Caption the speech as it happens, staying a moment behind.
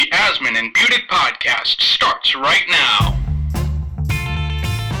and Budick podcast starts right now.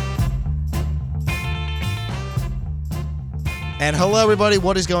 And hello, everybody.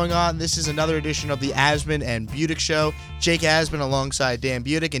 What is going on? This is another edition of the Asman and Budick Show. Jake Asman alongside Dan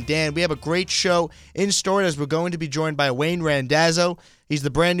Budick. And Dan, we have a great show in store as we're going to be joined by Wayne Randazzo. He's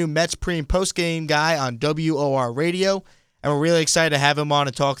the brand new Mets pre- and post-game guy on WOR Radio. And we're really excited to have him on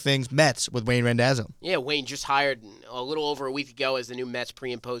and talk things Mets with Wayne Randazzo. Yeah, Wayne just hired a little over a week ago as the new Mets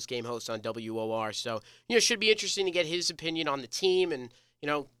pre- and post-game host on WOR. So, it should be interesting to get his opinion on the team. And,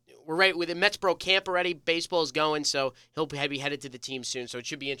 we're right with the Mets broke camp already. Baseball is going, so he'll be headed to the team soon. So it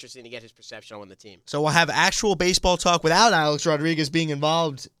should be interesting to get his perception on the team. So we'll have actual baseball talk without Alex Rodriguez being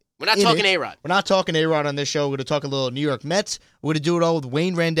involved. We're not talking A-Rod. We're not talking A-Rod on this show. We're going to talk a little New York Mets. We're going to do it all with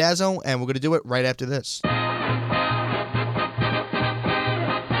Wayne Randazzo, and we're going to do it right after this.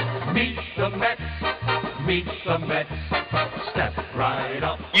 Meet the Mets, meet the Mets, step right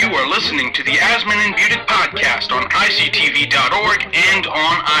up. You are listening to the Asman and Budick podcast on ICTV.org and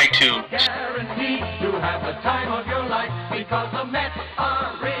on iTunes. Guaranteed to have the time of your life because the Mets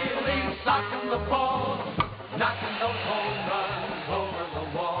are really socking the ball, knocking those home runs over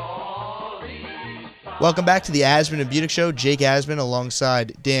the wall. Welcome back to the Asman and Budick Show. Jake Asman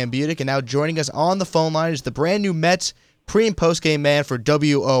alongside Dan Budick. And now joining us on the phone line is the brand new Mets pre- and post-game man for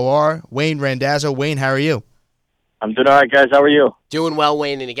WOR, Wayne Randazzo. Wayne, how are you? I'm doing all right, guys. How are you? Doing well,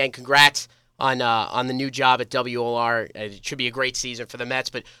 Wayne. And again, congrats on the new job at WOR. It should be a great season for the Mets.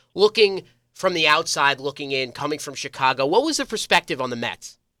 But looking from the outside, looking in, coming from Chicago, what was the perspective on the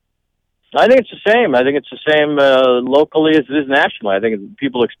Mets? I think it's the same. I think it's the same locally as it is nationally. I think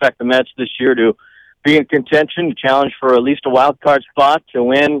people expect the Mets this year to be in contention, to challenge for at least a wild card spot, to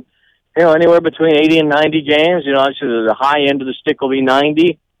win, anywhere between 80 and 90 games. Obviously the high end of the stick will be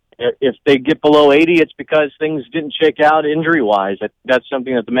 90. If they get below 80, it's because things didn't shake out injury-wise. That's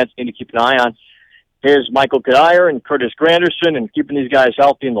something that the Mets need to keep an eye on. Here's Michael Kadire and Curtis Granderson and keeping these guys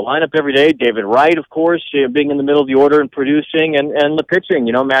healthy in the lineup every day. David Wright, of course, being in the middle of the order and producing, and the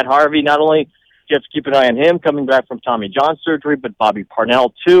pitching. Matt Harvey, not only you have to keep an eye on him coming back from Tommy John surgery, but Bobby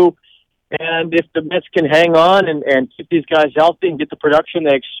Parnell, too. And if the Mets can hang on and keep these guys healthy and get the production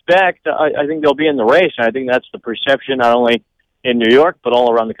they expect, I think they'll be in the race. And I think that's the perception not only in New York, but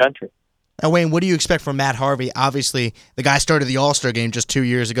all around the country. Now, Wayne, what do you expect from Matt Harvey? Obviously, the guy started the All-Star game just 2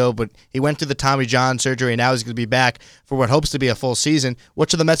 years ago, but he went through the Tommy John surgery, and now he's going to be back for what hopes to be a full season. What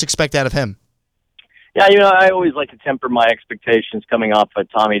should the Mets expect out of him? Yeah, I always like to temper my expectations coming off a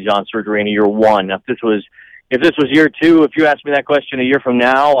Tommy John surgery in year one. If this was year two, if you asked me that question a year from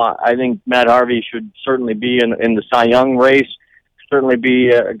now, I think Matt Harvey should certainly be in the Cy Young race, certainly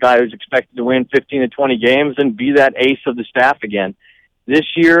be a guy who's expected to win 15 to 20 games and be that ace of the staff again. This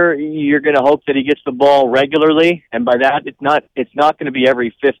year, you're going to hope that he gets the ball regularly, and by that, it's not going to be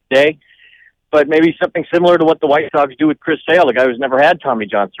every fifth day, but maybe something similar to what the White Sox do with Chris Sale, a guy who's never had Tommy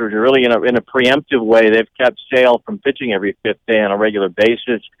John surgery. Really, in a preemptive way, they've kept Sale from pitching every fifth day on a regular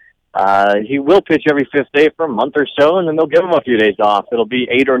basis. He will pitch every fifth day for a month or so, and then they'll give him a few days off. It'll be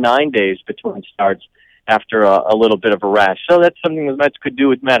 8 or 9 days between starts after a little bit of a rest. So that's something the Mets could do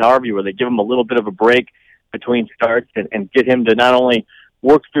with Matt Harvey, where they give him a little bit of a break between starts and get him to not only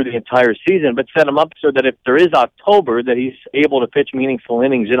work through the entire season, but set him up so that if there is October, that he's able to pitch meaningful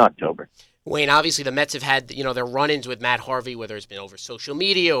innings in October. Wayne, obviously the Mets have had, their run-ins with Matt Harvey, whether it's been over social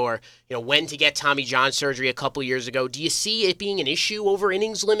media or, when to get Tommy John surgery a couple years ago. Do you see it being an issue over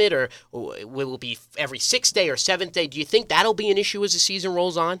innings limit, or will it be every 6th day or 7th day? Do you think that'll be an issue as the season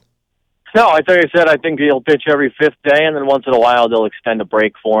rolls on? No, I think he'll pitch every fifth day, and then once in a while they'll extend a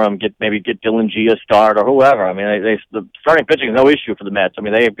break for him, get Dylan Gee a start or whoever. I mean, the starting pitching is no issue for the Mets. I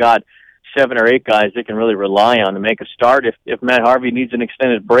mean, they've got 7 or 8 guys they can really rely on to make a start if Matt Harvey needs an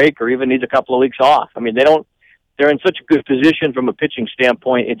extended break or even needs a couple of weeks off. I mean, they're in such a good position from a pitching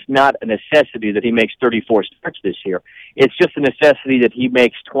standpoint. It's not a necessity that he makes 34 starts this year. It's just a necessity that he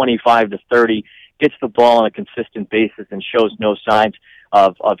makes 25 to 30, gets the ball on a consistent basis, and shows no signs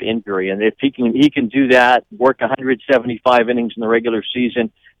of injury. And if he can do that, work 175 innings in the regular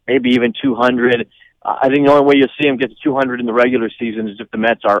season, maybe even 200. I think the only way you'll see him get to 200 in the regular season is if the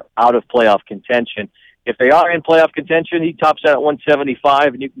Mets are out of playoff contention. If they are in playoff contention, he tops out at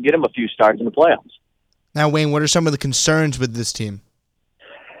 175, and you can get him a few starts in the playoffs. Now, Wayne, what are some of the concerns with this team?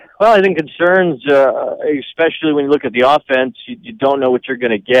 Well, I think concerns, especially when you look at the offense, you don't know what you're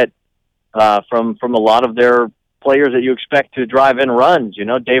going to get from a lot of their players that you expect to drive in runs.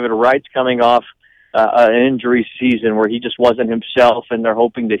 David Wright's coming off an injury season where he just wasn't himself, and they're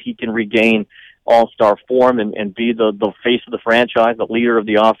hoping that he can regain all-star form and be the face of the franchise, the leader of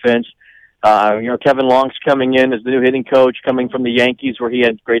the offense. Kevin Long's coming in as the new hitting coach, coming from the Yankees where he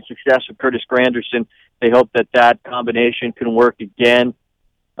had great success with Curtis Granderson. They hope that combination can work again.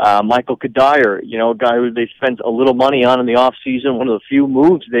 Michael Kadire, a guy who they spent a little money on in the offseason, one of the few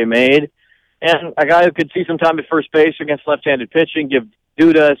moves they made. And a guy who could see some time at first base against left-handed pitching, give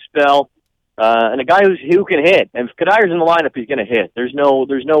Duda a spell. And a guy who can hit. And if Kadire's in the lineup, he's going to hit. There's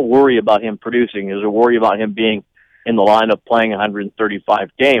no worry about him producing. There's a worry about him being in the lineup playing 135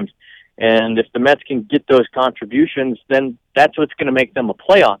 games. And if the Mets can get those contributions, then that's what's going to make them a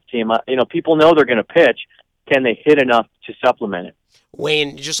playoff team. People know they're going to pitch. Can they hit enough to supplement it?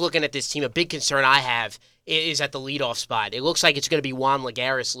 Wayne, just looking at this team, a big concern I have is at the leadoff spot. It looks like it's going to be Juan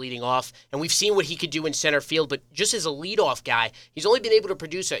Lagares leading off, and we've seen what he could do in center field, but just as a leadoff guy, he's only been able to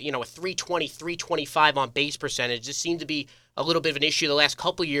produce a 320, 325 on base percentage. This seemed to be a little bit of an issue the last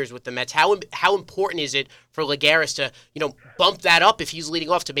couple of years with the Mets. How important is it for Lagares to, bump that up if he's leading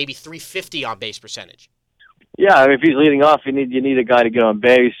off to maybe 350 on base percentage? Yeah, if he's leading off, you need a guy to get on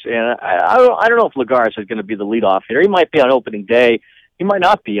base, and I don't know if Lagares is going to be the leadoff hitter. He might be on opening day. He might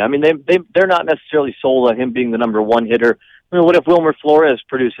not be. I mean, they're not necessarily sold on him being the number one hitter. What if Wilmer Flores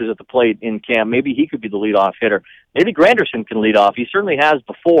produces at the plate in camp? Maybe he could be the leadoff hitter. Maybe Granderson can lead off. He certainly has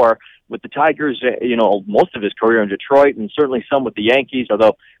before with the Tigers, most of his career in Detroit and certainly some with the Yankees,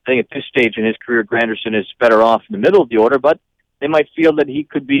 although I think at this stage in his career, Granderson is better off in the middle of the order, but they might feel that he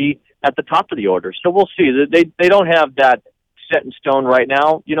could be at the top of the order. So we'll see. They don't have that set in stone right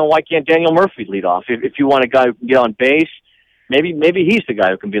now. Why can't Daniel Murphy lead off? If you want a guy who can get on base, maybe he's the guy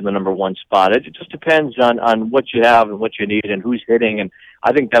who can be in the number one spot. It just depends on what you have and what you need and who's hitting, and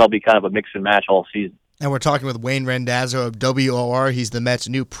I think that'll be kind of a mix and match all season. And we're talking with Wayne Randazzo of WOR. He's the Mets'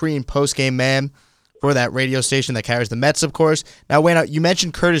 new pre- and post-game man for that radio station that carries the Mets, of course. Now, Wayne, you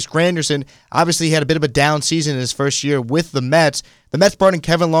mentioned Curtis Granderson. Obviously, he had a bit of a down season in his first year with the Mets. The Mets brought in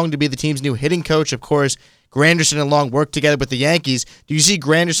Kevin Long to be the team's new hitting coach. Of course, Granderson and Long worked together with the Yankees. Do you see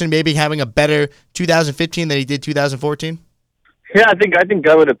Granderson maybe having a better 2015 than he did 2014? Yeah, I think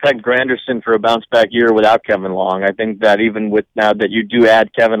I would have pegged Granderson for a bounce-back year without Kevin Long. I think that even with now that you do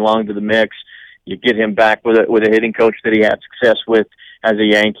add Kevin Long to the mix, you get him back with a hitting coach that he had success with as a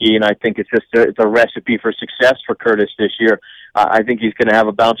Yankee, and I think it's a recipe for success for Curtis this year. I think he's going to have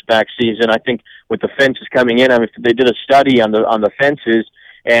a bounce-back season. I think with the fences coming in, they did a study on the fences,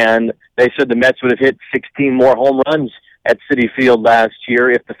 and they said the Mets would have hit 16 more home runs at Citi Field last year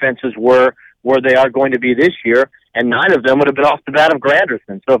if the fences were where they are going to be this year, and 9 of them would have been off the bat of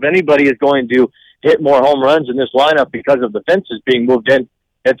Granderson. So if anybody is going to hit more home runs in this lineup because of the fences being moved in,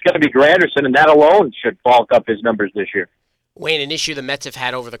 it's going to be Granderson, and that alone should bulk up his numbers this year. Wayne, an issue the Mets have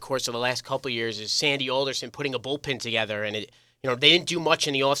had over the course of the last couple of years is Sandy Alderson putting a bullpen together, and they didn't do much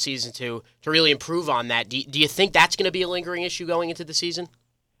in the offseason to really improve on that. Do you think that's going to be a lingering issue going into the season?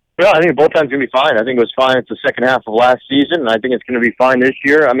 Well, I think the bullpen's going to be fine. I think it was fine at the second half of last season, and I think it's going to be fine this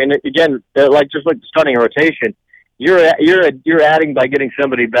year. I mean, again, just like the starting rotation, you're adding by getting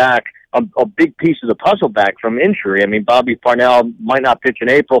somebody back, a big piece of the puzzle back from injury. I mean, Bobby Parnell might not pitch in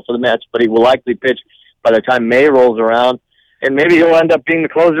April for the Mets, but he will likely pitch by the time May rolls around. And maybe he'll end up being the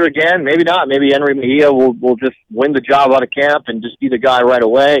closer again. Maybe not. Maybe Henry Mejia will just win the job out of camp and just be the guy right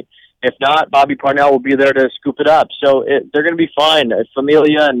away. If not, Bobby Parnell will be there to scoop it up. So they're going to be fine.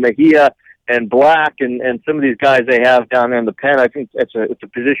 Familia and Mejia and Black and some of these guys they have down there in the pen, I think it's a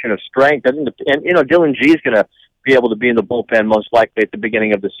position of strength. And Dylan G is going to be able to be in the bullpen most likely at the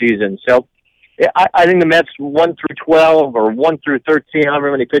beginning of the season. So I think the Mets 1 through 12 or 1 through 13,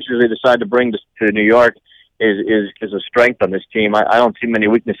 however many pitchers they decide to bring to New York, is a strength on this team. I don't see many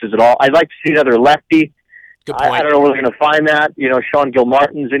weaknesses at all. I'd like to see another lefty. Good point. I don't know where they're going to find that. Sean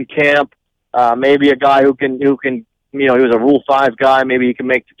Gilmartin's in camp. Maybe a guy who can. He was a Rule 5 guy. Maybe he can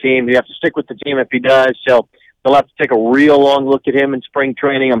make the team. You have to stick with the team if he does. So they'll have to take a real long look at him in spring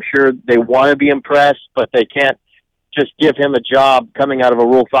training. I'm sure they want to be impressed, but they can't just give him a job coming out of a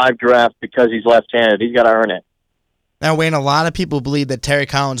Rule 5 draft because he's left-handed. He's got to earn it. Now, Wayne, a lot of people believe that Terry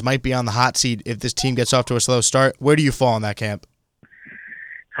Collins might be on the hot seat if this team gets off to a slow start. Where do you fall in that camp?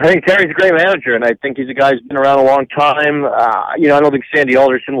 I think Terry's a great manager, and I think he's a guy who's been around a long time. I don't think Sandy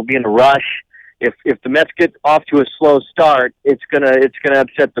Alderson will be in a rush. If the Mets get off to a slow start, it's gonna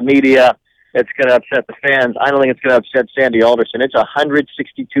upset the media. It's gonna upset the fans. I don't think it's gonna upset Sandy Alderson. It's a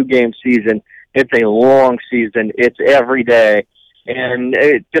 162-game season. It's a long season. It's every day. And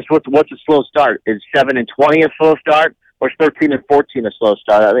what's a slow start? Is 7-20 a slow start, or is 13-14 a slow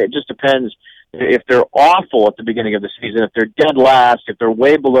start? I mean, it just depends. If they're awful at the beginning of the season, if they're dead last, if they're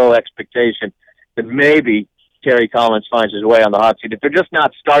way below expectation, then maybe Terry Collins finds his way on the hot seat. If they're just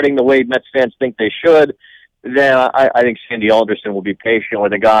not starting the way Mets fans think they should, then I think Sandy Alderson will be patient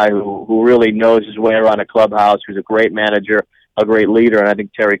with a guy who really knows his way around a clubhouse, who's a great manager, a great leader, and I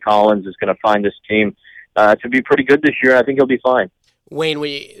think Terry Collins is going to find this team to be pretty good this year. I think he'll be fine. Wayne,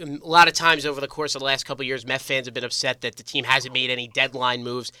 a lot of times over the course of the last couple of years, Met fans have been upset that the team hasn't made any deadline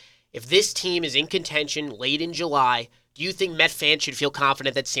moves. If this team is in contention late in July, do you think Met fans should feel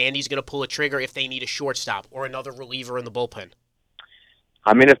confident that Sandy's going to pull a trigger if they need a shortstop or another reliever in the bullpen?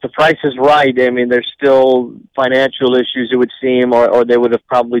 I mean, if the price is right, I mean, there's still financial issues, it would seem, or they would have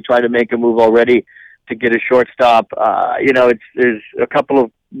probably tried to make a move already to get a shortstop. There's a couple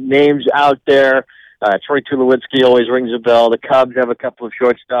of names out there. Troy Tulowitzki always rings a bell. The Cubs have a couple of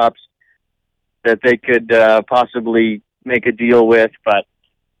shortstops that they could possibly make a deal with, but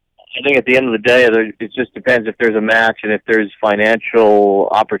I think at the end of the day, it just depends if there's a match and if there's financial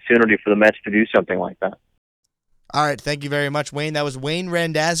opportunity for the Mets to do something like that. All right, thank you very much, Wayne. That was Wayne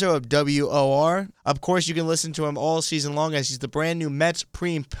Randazzo of WOR. Of course, you can listen to him all season long as he's the brand new Mets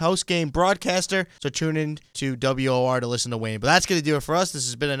pre- and post-game broadcaster, so tune in to WOR to listen to Wayne. But that's going to do it for us. This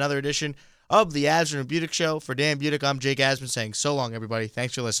has been another edition of the Asman and Budick Show. For Dan Budick, I'm Jake Asman saying so long, everybody.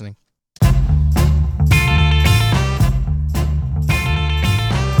 Thanks for listening.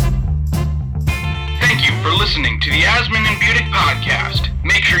 Thank you for listening to the Asman and Budick podcast.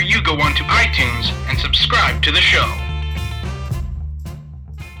 Make sure you go onto iTunes and subscribe to the show.